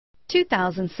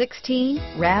2016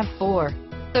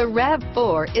 RAV4. The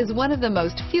RAV4 is one of the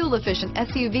most fuel-efficient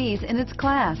SUVs in its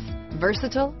class.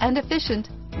 Versatile and efficient,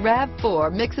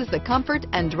 RAV4 mixes the comfort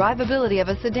and drivability of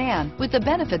a sedan with the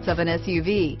benefits of an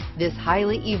SUV. This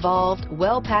highly evolved,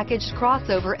 well-packaged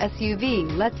crossover SUV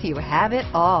lets you have it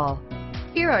all.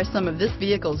 Here are some of this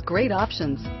vehicle's great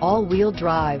options: all-wheel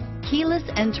drive, keyless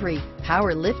entry,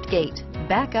 power liftgate,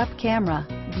 backup camera,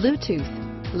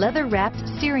 Bluetooth, leather-wrapped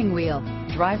steering wheel,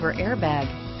 driver airbag,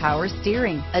 power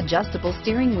steering, adjustable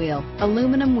steering wheel,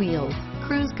 aluminum wheels,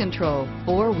 cruise control,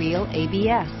 four-wheel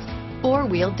ABS,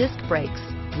 four-wheel disc brakes,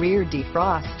 rear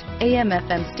defrost,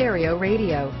 AM/FM stereo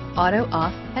radio,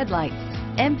 auto-off headlights,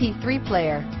 MP3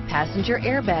 player, passenger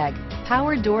airbag,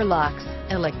 power door locks,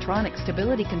 electronic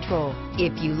stability control.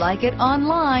 If you like it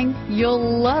online,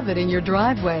 you'll love it in your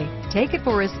driveway. Take it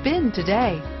for a spin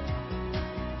today.